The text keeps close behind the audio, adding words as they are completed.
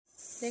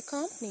The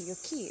company you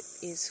keep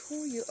is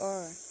who you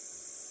are.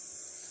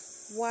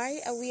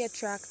 Why are we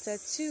attracted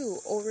to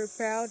or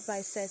repelled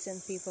by certain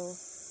people?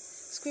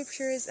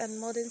 Scriptures and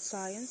modern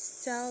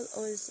science tell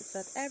us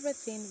that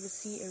everything we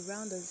see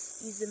around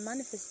us is a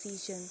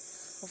manifestation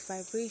of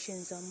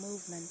vibrations or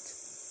movement.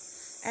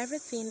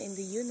 Everything in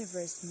the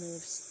universe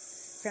moves,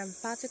 from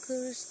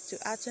particles to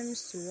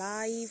atoms to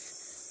life.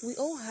 We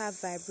all have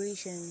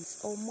vibrations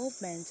or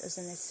movement as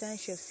an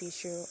essential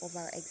feature of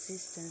our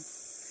existence.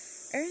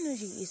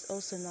 Energy is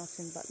also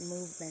nothing but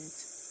movement.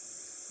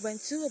 When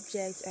two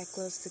objects are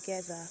close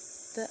together,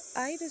 they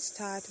either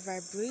start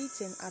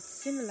vibrating at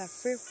similar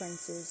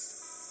frequencies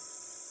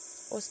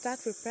or start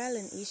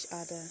repelling each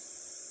other.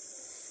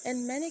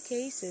 In many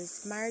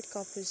cases, married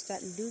couples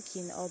start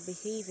looking or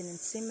behaving in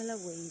similar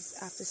ways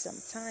after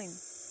some time.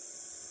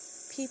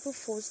 People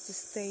forced to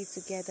stay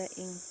together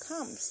in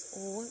camps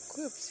or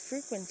groups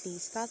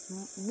frequently start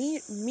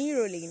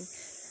mirroring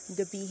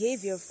the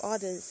behavior of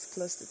others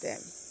close to them.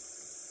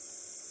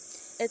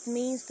 It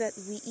means that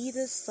we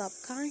either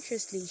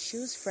subconsciously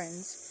choose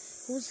friends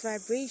whose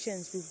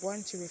vibrations we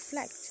want to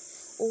reflect,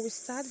 or we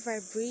start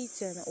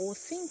vibrating or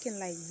thinking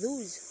like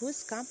those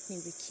whose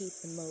company we keep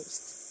the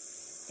most.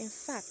 In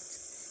fact,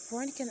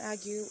 one can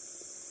argue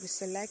we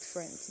select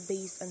friends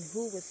based on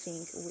who we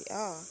think we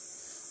are,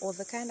 or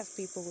the kind of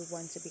people we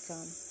want to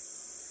become.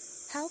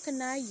 How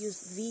can I use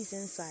these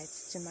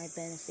insights to my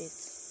benefit?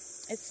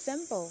 It's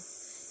simple.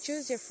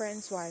 Choose your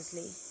friends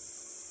wisely.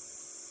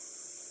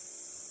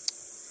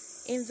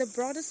 In the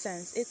broader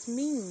sense, it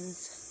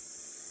means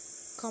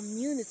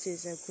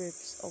communities or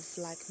groups of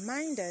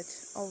like-minded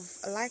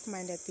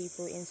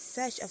people in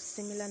search of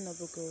similar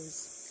noble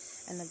goals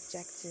and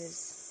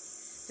objectives.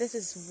 This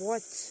is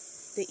what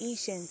the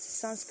ancient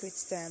Sanskrit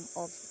term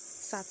of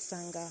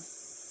satsanga.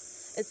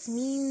 It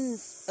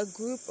means a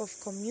group or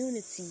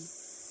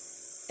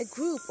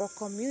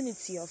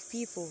community of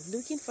people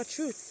looking for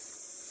truth.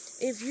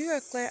 If you are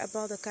clear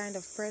about the kind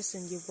of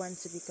person you want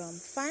to become,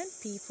 find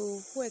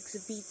people who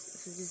exhibit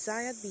the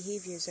desired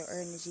behaviors or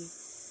energy.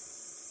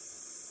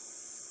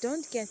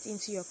 Don't get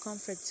into your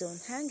comfort zone.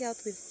 Hang out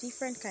with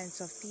different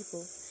kinds of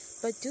people,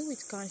 but do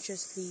it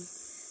consciously.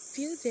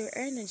 Feel their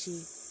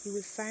energy. You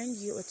will find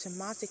you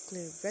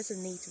automatically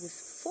resonate with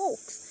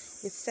folks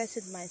with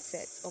certain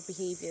mindsets or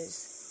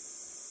behaviors.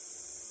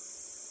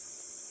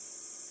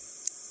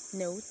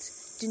 Note: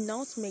 do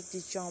not make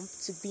the jump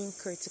to being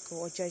critical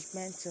or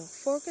judgmental.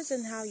 Focus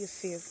on how you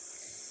feel.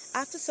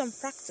 After some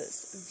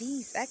practice,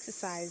 these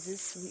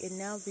exercises will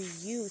enable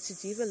you to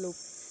develop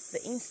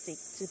the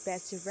instinct to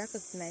better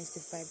recognize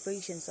the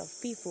vibrations of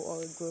people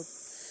or a group.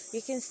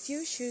 You can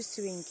still choose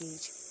to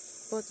engage,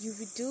 but you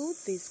will do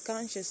this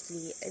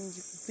consciously and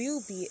you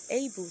will be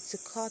able to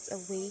cut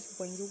away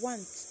when you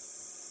want.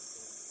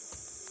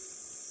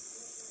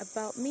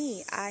 About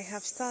me, I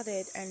have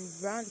started and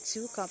run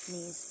 2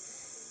 companies.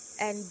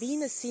 And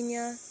being a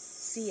senior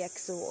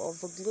CXO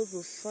of a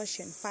global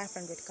Fortune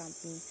 500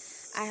 company,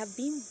 I have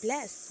been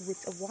blessed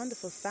with a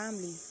wonderful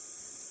family.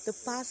 The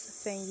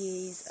past 10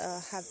 years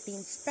have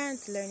been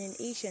spent learning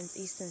ancient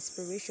Eastern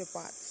spiritual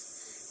paths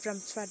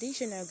from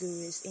traditional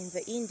gurus in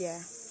the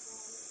India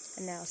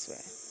and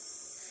elsewhere.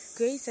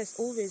 Grace has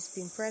always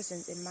been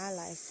present in my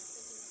life.